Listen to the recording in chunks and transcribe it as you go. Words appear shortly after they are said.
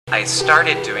I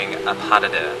started doing a pas de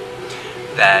deux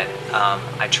that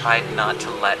I tried not to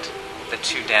let the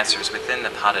two dancers within the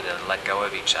pas de deux let go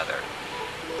of each other.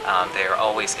 They are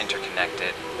always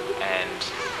interconnected, and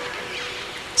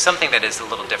something that is a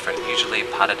little different. Usually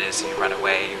pas de deux, you run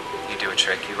away, you do a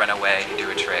trick, you run away, you do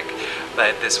a trick.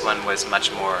 But this one was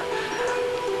much more,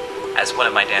 as one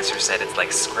of my dancers said, it's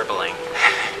like scribbling.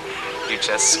 You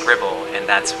just scribble, and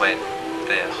that's what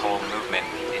the whole movement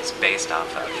is based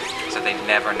off of. So they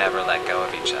never let go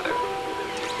of each other.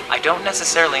 I don't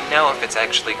necessarily know if it's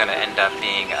actually going to end up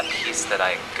being a piece that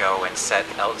I go and set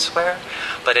elsewhere,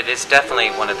 but it is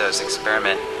definitely one of those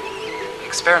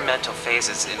experimental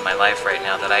phases in my life right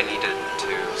now that I needed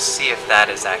to see if that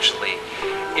is actually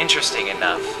interesting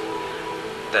enough,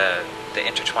 the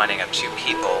intertwining of two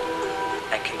people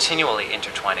and continually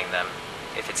intertwining them,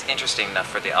 if it's interesting enough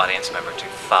for the audience member to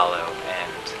follow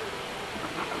and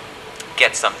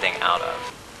get something out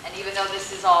of. And even though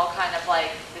this is all kind of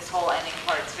like, this whole ending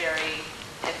part's very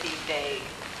iffy, vague,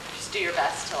 just do your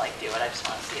best to like do it. I just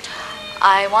want to see it.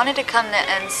 I wanted to come to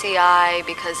NCI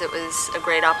because it was a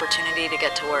great opportunity to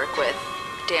get to work with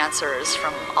dancers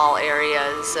from all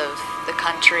areas of the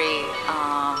country,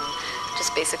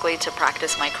 just basically to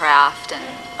practice my craft and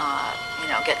you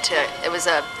know, it was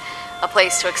a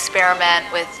place to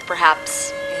experiment with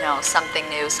perhaps, you know, something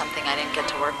new, something I didn't get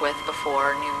to work with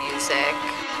before, new music.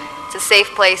 It's a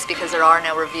safe place because there are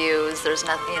no reviews. There's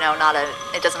not, you know,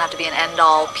 it doesn't have to be an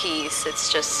end-all piece. It's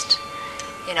just,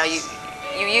 you know, you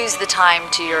use the time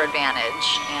to your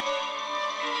advantage. And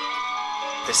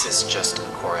this is just a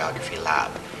choreography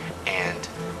lab, and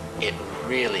it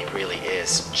really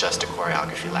is just a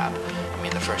choreography lab. I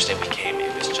mean, the first day we came,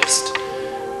 it was just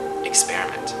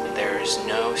experiment. There's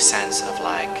no sense of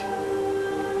like,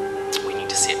 we need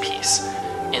to see a piece.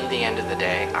 In the end of the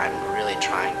day, I'm really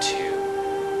trying to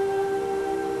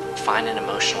find an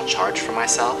emotional charge for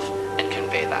myself and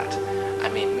convey that. I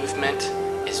mean, movement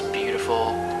is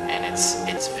beautiful and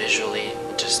it's visually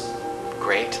just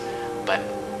great, but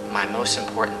my most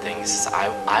important thing is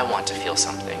I want to feel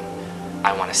something.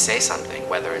 I want to say something,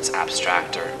 whether it's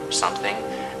abstract or something,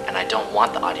 and I don't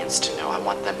want the audience to know. I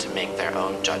want them to make their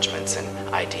own judgments and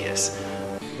ideas.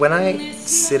 When I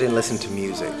sit and listen to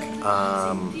music,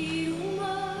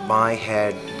 my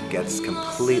head gets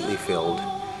completely filled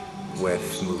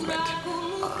with movement.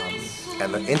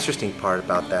 And the interesting part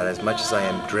about that, as much as I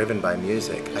am driven by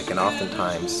music, I can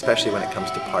oftentimes, especially when it comes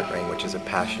to partnering, which is a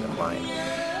passion of mine,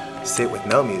 sit with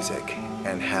no music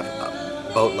and have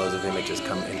boatloads of images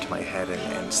come into my head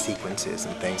and sequences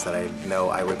and things that I know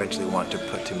I would eventually want to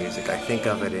put to music. I think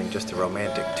of it in just a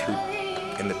romantic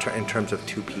in terms of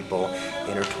two people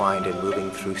intertwined and moving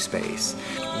through space.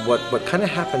 What kind of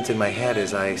happens in my head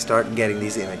is I start getting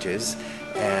these images,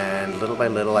 and little by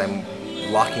little I'm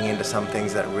locking into some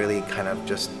things that really kind of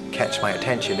just catch my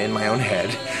attention in my own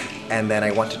head, and then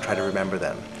I want to try to remember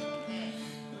them.